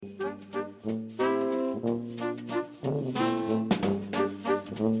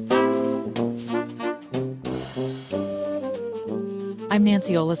I'm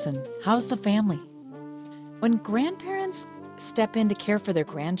Nancy Olison. How's the family? When grandparents step in to care for their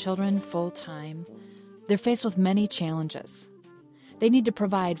grandchildren full-time, they're faced with many challenges. They need to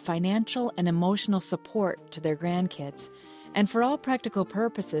provide financial and emotional support to their grandkids, and for all practical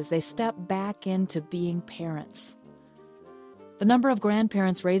purposes, they step back into being parents. The number of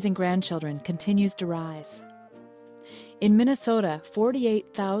grandparents raising grandchildren continues to rise. In Minnesota,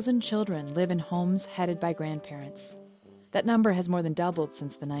 48,000 children live in homes headed by grandparents. That number has more than doubled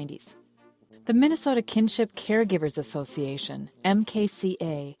since the 90s. The Minnesota Kinship Caregivers Association,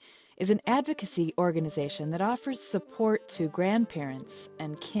 MKCA, is an advocacy organization that offers support to grandparents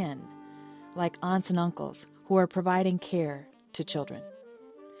and kin, like aunts and uncles, who are providing care to children.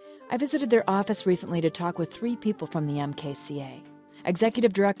 I visited their office recently to talk with 3 people from the MKCA.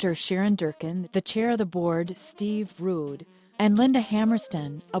 Executive Director Sharon Durkin, the chair of the board, Steve Rude, and Linda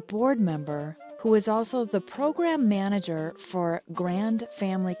Hammerston, a board member who is also the program manager for Grand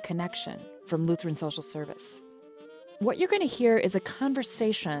Family Connection from Lutheran Social Service. What you're going to hear is a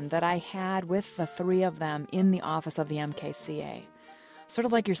conversation that I had with the 3 of them in the office of the MKCA, sort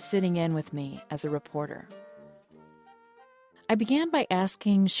of like you're sitting in with me as a reporter. I began by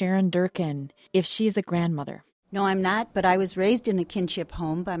asking Sharon Durkin if she's a grandmother. No, I'm not, but I was raised in a kinship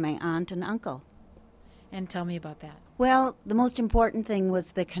home by my aunt and uncle. And tell me about that. Well, the most important thing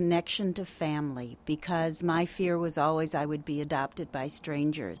was the connection to family, because my fear was always I would be adopted by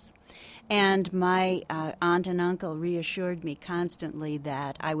strangers. And my aunt and uncle reassured me constantly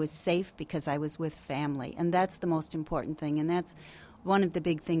that I was safe because I was with family. And that's the most important thing, and that's one of the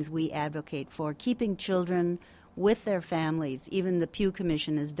big things we advocate for, keeping children with their families. Even the Pew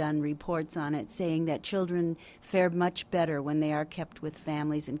Commission has done reports on it, saying that children fare much better when they are kept with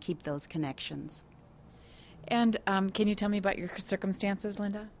families and keep those connections. And can you tell me about your circumstances,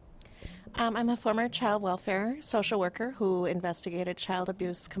 Linda? I'm a former child welfare social worker who investigated child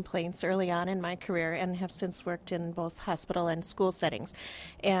abuse complaints early on in my career and have since worked in both hospital and school settings.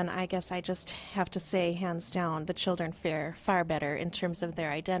 And I guess I just have to say, hands down, the children fare far better in terms of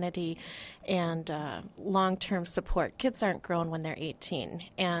their identity and long-term support. Kids aren't grown when they're 18,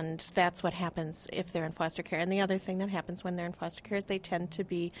 and that's what happens if they're in foster care. And the other thing that happens when they're in foster care is they tend to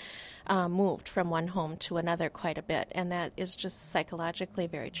be moved from one home to another quite a bit, and that is just psychologically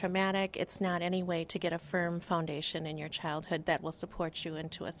very traumatic. It's not any way to get a firm foundation in your childhood that will support you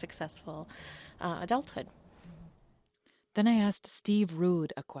into a successful adulthood. Then I asked Steve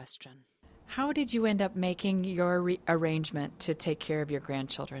Rude a question. How did you end up making your arrangement to take care of your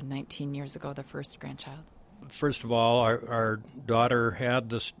grandchildren 19 years ago, the first grandchild? First of all, our daughter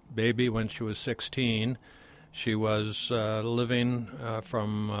had this baby when she was 16. She was living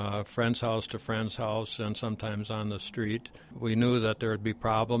from friend's house to friend's house and sometimes on the street. We knew that there would be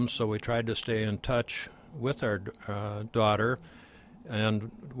problems, so we tried to stay in touch with our daughter,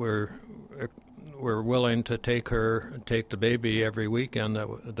 and we're willing to take the baby every weekend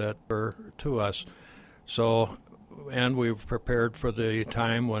that were to us. So, and we prepared for the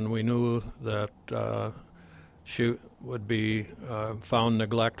time when we knew that she would be found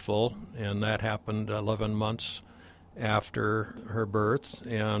neglectful, and that happened 11 months after her birth.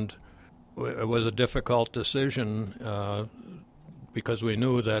 And it was a difficult decision because we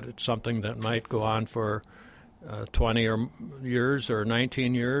knew that it's something that might go on for 20 years or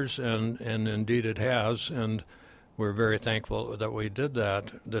 19 years, and indeed it has, and we're very thankful that we did that.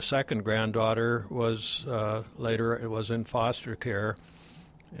 The second granddaughter was later, it was in foster care,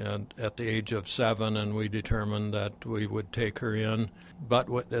 and at the age of 7, and we determined that we would take her in. But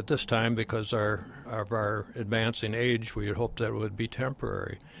at this time, because of our advancing age, we had hoped that it would be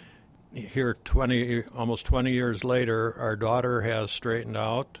temporary. Here, almost 20 years later, our daughter has straightened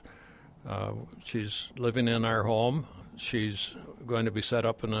out. She's living in our home. She's going to be set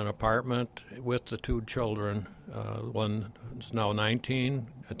up in an apartment with the 2 children. One is now 19,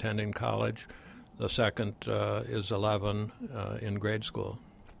 attending college. The second is 11 in grade school.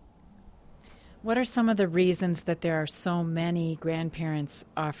 What are some of the reasons that there are so many grandparents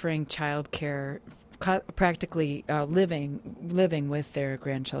offering child care, practically living with their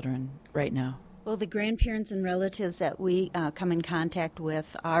grandchildren right now? Well, the grandparents and relatives that we come in contact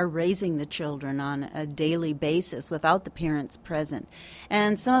with are raising the children on a daily basis without the parents present.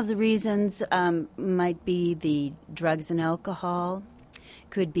 And some of the reasons might be the drugs and alcohol,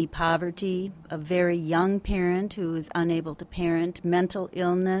 could be poverty, a very young parent who is unable to parent, mental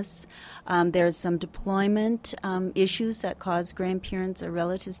illness. There's some deployment issues that cause grandparents or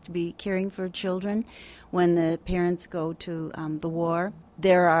relatives to be caring for children when the parents go to the war.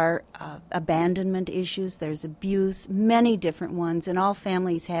 There are abandonment issues, there's abuse, many different ones, and all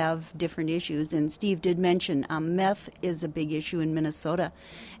families have different issues. And Steve did mention meth is a big issue in Minnesota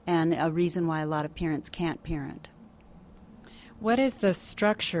and a reason why a lot of parents can't parent. What is the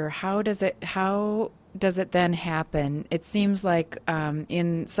structure? How does it then happen? It seems like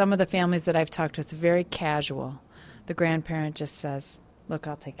in some of the families that I've talked to, it's very casual. The grandparent just says, look,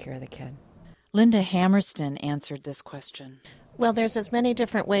 I'll take care of the kid. Linda Hammerston answered this question. Well, there's as many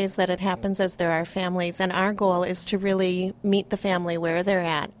different ways that it happens as there are families, and our goal is to really meet the family where they're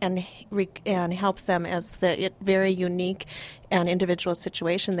at and help them as the very unique and individual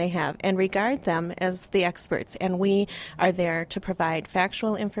situation they have, and regard them as the experts. And we are there to provide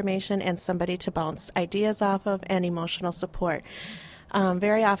factual information and somebody to bounce ideas off of and emotional support.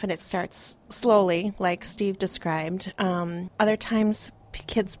 Very often it starts slowly, like Steve described. Other times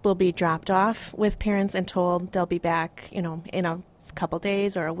kids will be dropped off with parents and told they'll be back, in a couple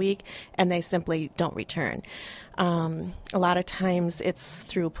days or a week, and they simply don't return. A lot of times it's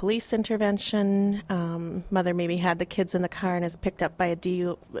through police intervention. Mother maybe had the kids in the car and is picked up by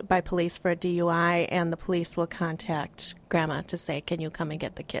police for a DUI, and the police will contact grandma to say, can you come and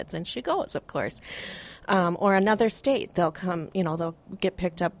get the kids? And she goes, of course. Or another state, they'll come, they'll get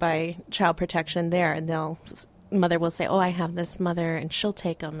picked up by child protection there, and mother will say, I have this mother, and she'll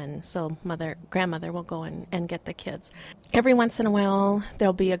take them, and so grandmother will go and get the kids. Every once in a while,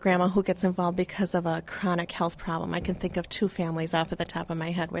 there'll be a grandma who gets involved because of a chronic health problem. I can think of 2 families off at the top of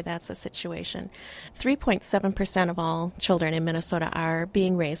my head where that's a situation. 3.7% of all children in Minnesota are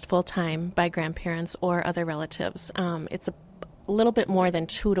being raised full-time by grandparents or other relatives. It's a little bit more than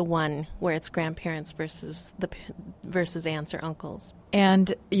 2 to 1 where it's grandparents versus aunts or uncles.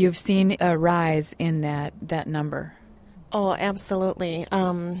 And you've seen a rise in that number. Oh, absolutely.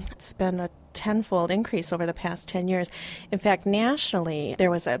 It's been a tenfold increase over the past 10 years. In fact, nationally,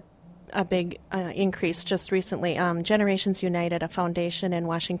 there was a big increase just recently. Generations United, a foundation in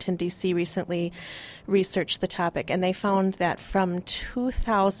Washington, D.C., recently researched the topic, and they found that from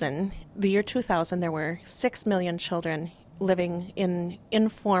the year 2000, there were 6 million children living in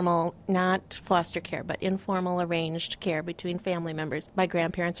informal, not foster care, but informal arranged care between family members by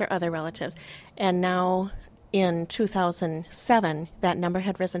grandparents or other relatives. And now in 2007, that number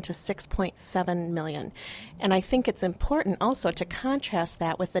had risen to 6.7 million. And I think it's important also to contrast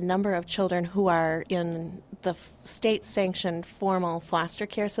that with the number of children who are in the state-sanctioned formal foster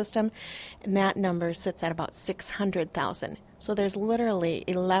care system, and that number sits at about 600,000. So there's literally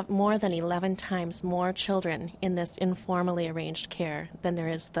more than 11 times more children in this informally arranged care than there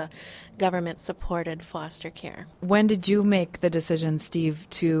is the government-supported foster care. When did you make the decision, Steve,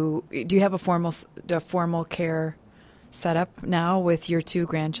 do you have a formal care set up now with your 2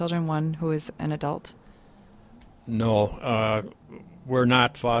 grandchildren, one who is an adult? No, we're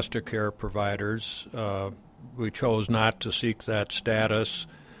not foster care providers. We chose not to seek that status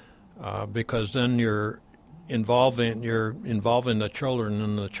because then you're involving the children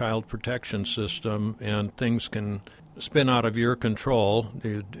in the child protection system, and things can spin out of your control.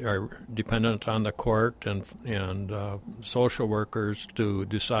 You are dependent on the court and social workers to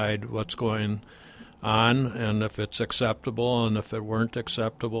decide what's going on and if it's acceptable, and if it weren't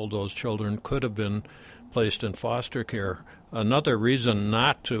acceptable, those children could have been placed in foster care. Another reason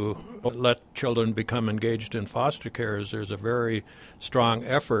not to let children become engaged in foster care is there's a very strong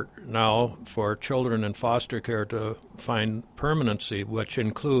effort now for children in foster care to find permanency, which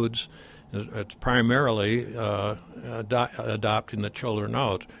includes, it's primarily adopting the children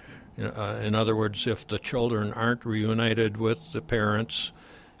out. In other words, if the children aren't reunited with the parents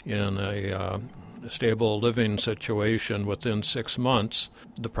in a stable living situation within 6 months,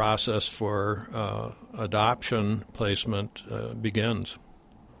 the process for adoption placement begins.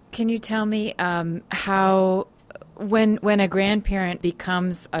 Can you tell me how, when a grandparent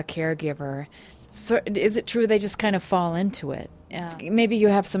becomes a caregiver, is it true they just kind of fall into it? Maybe you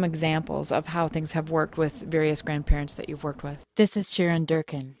have some examples of how things have worked with various grandparents that you've worked with. This is Sharon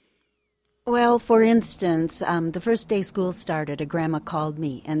Durkin. Well, for instance, the first day school started, a grandma called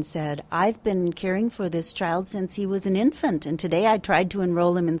me and said, I've been caring for this child since he was an infant, and today I tried to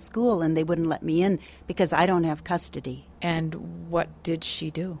enroll him in school and they wouldn't let me in because I don't have custody. And what did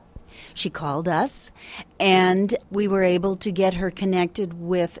she do? She called us, and we were able to get her connected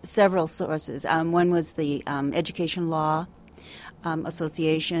with several sources. One was the education law.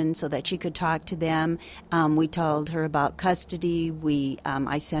 association so that she could talk to them. We told her about custody.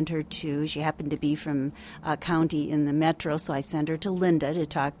 I sent her she happened to be from a county in the metro, so I sent her to Linda to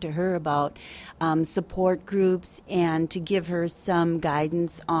talk to her about support groups and to give her some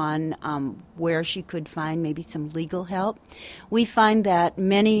guidance on where she could find maybe some legal help. We find that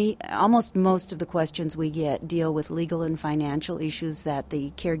almost most of the questions we get deal with legal and financial issues that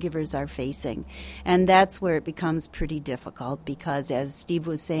the caregivers are facing. And that's where it becomes pretty difficult because, as Steve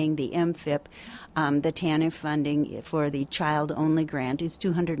was saying, the MFIP, the TANF funding for the child-only grant is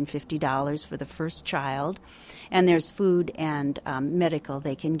 $250 for the first child, and there's food and medical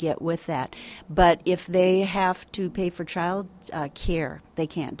they can get with that. But if they have to pay for child care, they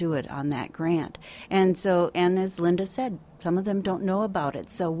can't do it on that grant. And as Linda said, some of them don't know about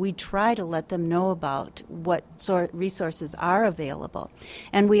it, so we try to let them know about what resources are available.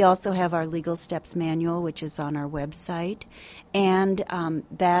 And we also have our Legal Steps Manual, which is on our website, and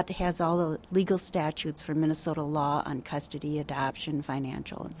that has all the legal statutes for Minnesota law on custody, adoption,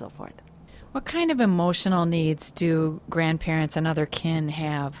 financial, and so forth. What kind of emotional needs do grandparents and other kin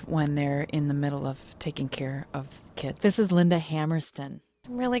have when they're in the middle of taking care of kids? This is Linda Hammerston.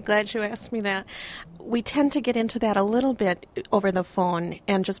 I'm really glad you asked me that. We tend to get into that a little bit over the phone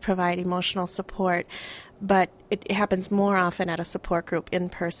and just provide emotional support, but it happens more often at a support group in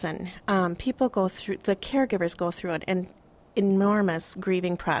person. The caregivers go through an enormous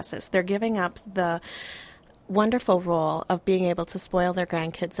grieving process. They're giving up the wonderful role of being able to spoil their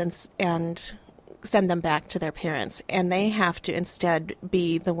grandkids and send them back to their parents, and they have to instead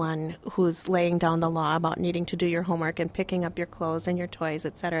be the one who's laying down the law about needing to do your homework and picking up your clothes and your toys,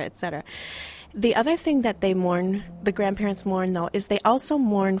 etc., etc. The other thing that the grandparents mourn, though, is they also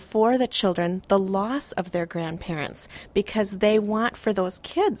mourn for the children the loss of their grandparents, because they want for those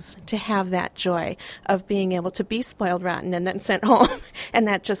kids to have that joy of being able to be spoiled rotten and then sent home, and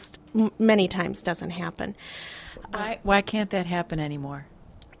that just many times doesn't happen. Why can't that happen anymore?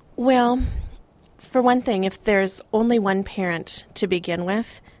 Well, for one thing, if there's only one parent to begin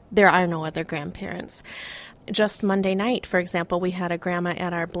with, there are no other grandparents. Just Monday night, for example, we had a grandma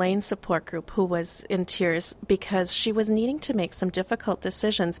at our Blaine support group who was in tears because she was needing to make some difficult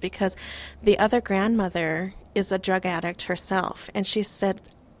decisions because the other grandmother is a drug addict herself. And she said,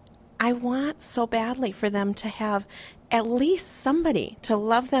 I want so badly for them to have at least somebody to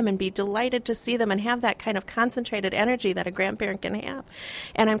love them and be delighted to see them and have that kind of concentrated energy that a grandparent can have.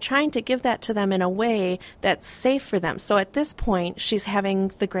 And I'm trying to give that to them in a way that's safe for them. So at this point, she's having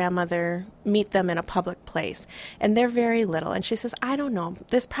the grandmother meet them in a public place. And they're very little. And she says, I don't know,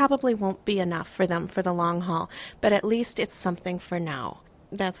 this probably won't be enough for them for the long haul, but at least it's something for now.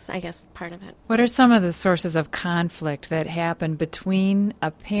 That's, I guess, part of it. What are some of the sources of conflict that happen between a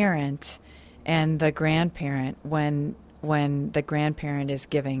parent and the grandparent when the grandparent is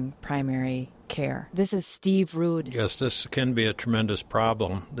giving primary care? This is Steve Rude. Yes, this can be a tremendous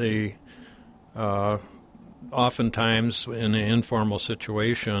problem. Oftentimes in an informal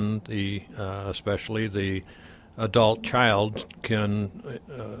situation, especially the adult child can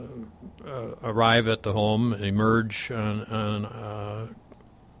arrive at the home, emerge on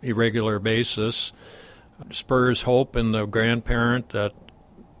irregular basis, spurs hope in the grandparent that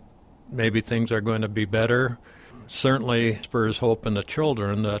maybe things are going to be better. Certainly spurs hope in the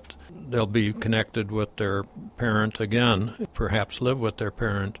children that they'll be connected with their parent again, perhaps live with their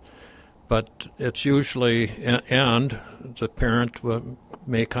parent. But it's usually, and the parent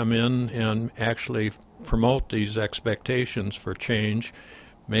may come in and actually promote these expectations for change,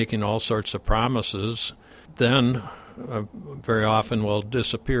 making all sorts of promises, then very often will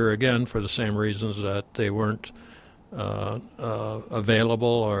disappear again for the same reasons that they weren't available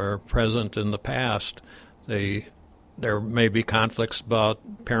or present in the past. There may be conflicts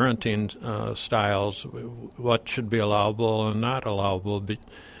about parenting styles, what should be allowable and not allowable.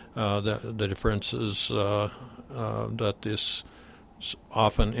 The difference is that this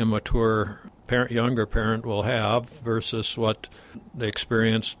often immature younger parent will have versus what the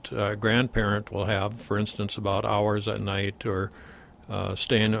experienced grandparent will have, for instance, about hours at night or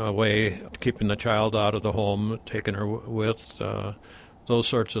staying away, keeping the child out of the home, taking her with, those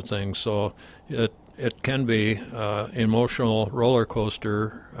sorts of things. So it can be emotional roller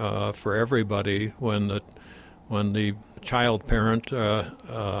coaster for everybody when the child parent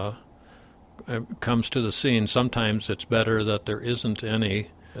comes to the scene. Sometimes it's better that there isn't any.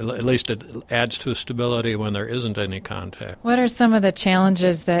 At least it adds to stability when there isn't any contact. What are some of the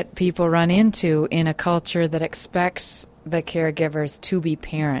challenges that people run into in a culture that expects the caregivers to be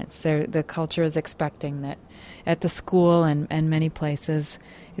parents? The culture is expecting that at the school and many places,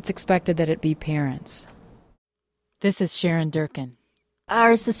 it's expected that it be parents. This is Sharon Durkin.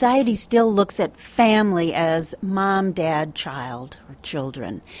 Our society still looks at family as mom, dad, child, or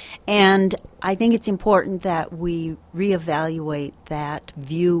children. And I think it's important that we reevaluate that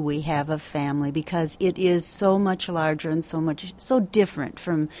view we have of family, because it is so much larger and so different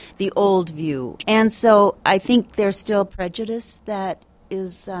from the old view. And so I think there's still prejudice that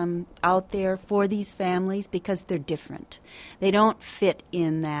is out there for these families because they're different. They don't fit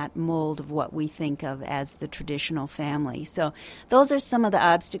in that mold of what we think of as the traditional family. So those are some of the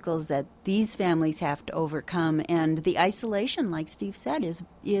obstacles that these families have to overcome. And the isolation, like Steve said,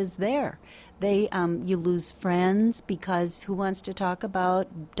 is there. You lose friends because who wants to talk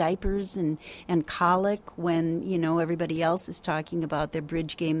about diapers and colic when, everybody else is talking about their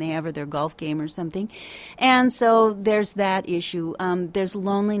bridge game they have or their golf game or something. And so there's that issue. There's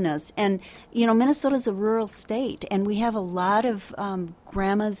loneliness. And, Minnesota's a rural state, and we have a lot of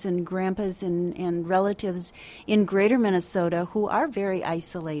grandmas and grandpas and relatives in greater Minnesota who are very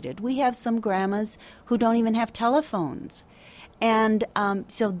isolated. We have some grandmas who don't even have telephones. And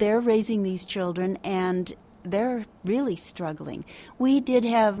so they're raising these children, and they're really struggling. We did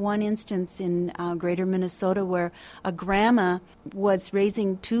have one instance in greater Minnesota where a grandma was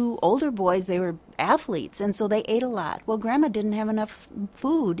raising two older boys. They were athletes, and so they ate a lot. Well, grandma didn't have enough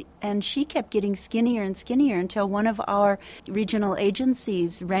food, and she kept getting skinnier and skinnier until one of our regional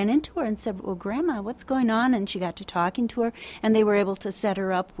agencies ran into her and said, well, grandma, what's going on? And she got to talking to her, and they were able to set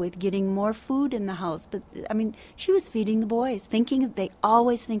her up with getting more food in the house. But, she was feeding the boys, they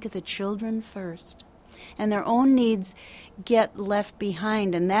always think of the children first. And their own needs get left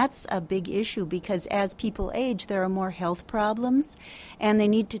behind, and that's a big issue because as people age, there are more health problems, and they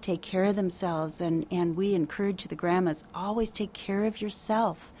need to take care of themselves, and we encourage the grandmas, always take care of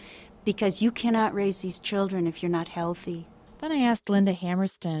yourself because you cannot raise these children if you're not healthy. Then I asked Linda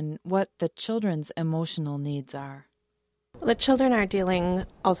Hammerstein what the children's emotional needs are. The children are dealing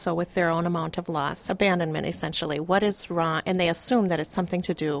also with their own amount of loss, abandonment essentially. What is wrong? And they assume that it's something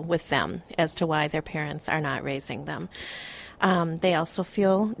to do with them as to why their parents are not raising them. They also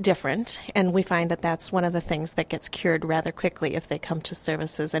feel different, and we find that that's one of the things that gets cured rather quickly if they come to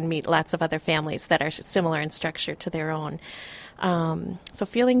services and meet lots of other families that are similar in structure to their own. So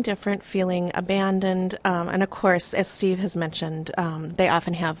feeling different, feeling abandoned, and of course, as Steve has mentioned, they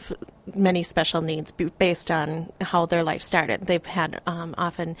often have many special needs based on how their life started. They've had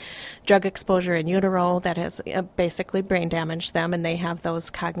often drug exposure in utero that has basically brain damaged them, and they have those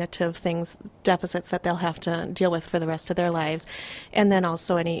cognitive deficits that they'll have to deal with for the rest of their lives, and then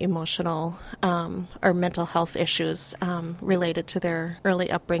also any emotional or mental health issues related to their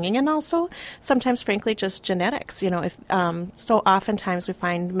early upbringing, and also sometimes, frankly, just genetics. So oftentimes we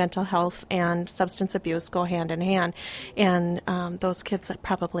find mental health and substance abuse go hand in hand, and those kids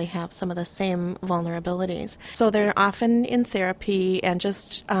probably have some of the same vulnerabilities. So they're often in therapy and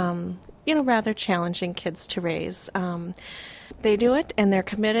just, rather challenging kids to raise. They do it, and they're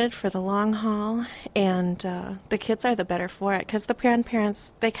committed for the long haul, and the kids are the better for it because the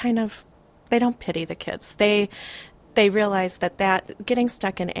grandparents, they don't pity the kids. They realize that getting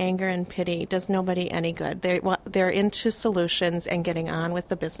stuck in anger and pity does nobody any good. They're into solutions and getting on with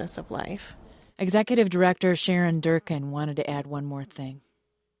the business of life. Executive Director Sharon Durkin wanted to add one more thing.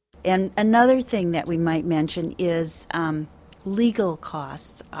 And another thing that we might mention is legal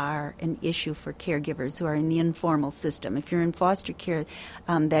costs are an issue for caregivers who are in the informal system. If you're in foster care,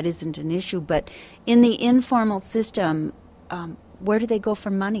 that isn't an issue. But in the informal system, where do they go for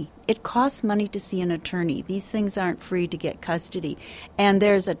money? It costs money to see an attorney. These things aren't free to get custody, and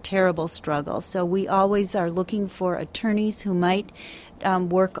there's a terrible struggle. So we always are looking for attorneys who might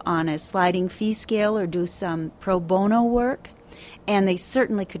work on a sliding fee scale or do some pro bono work, and they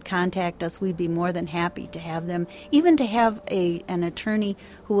certainly could contact us. We'd be more than happy to have them, even to have an attorney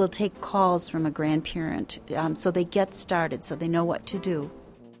who will take calls from a grandparent so they get started, so they know what to do.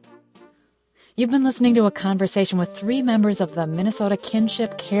 You've been listening to a conversation with 3 members of the Minnesota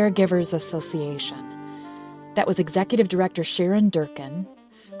Kinship Caregivers Association. That was Executive Director Sharon Durkin,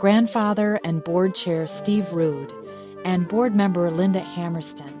 Grandfather and Board Chair Steve Rude, and Board Member Linda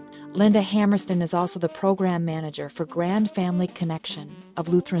Hammerstein. Linda Hammerstein is also the Program Manager for Grand Family Connection of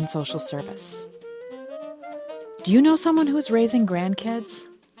Lutheran Social Service. Do you know someone who's raising grandkids?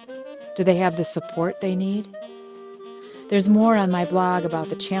 Do they have the support they need? There's more on my blog about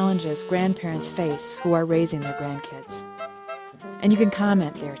the challenges grandparents face who are raising their grandkids. And you can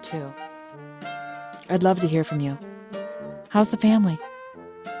comment there, too. I'd love to hear from you. How's the family?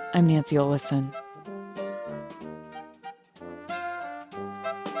 I'm Nancy Olesen.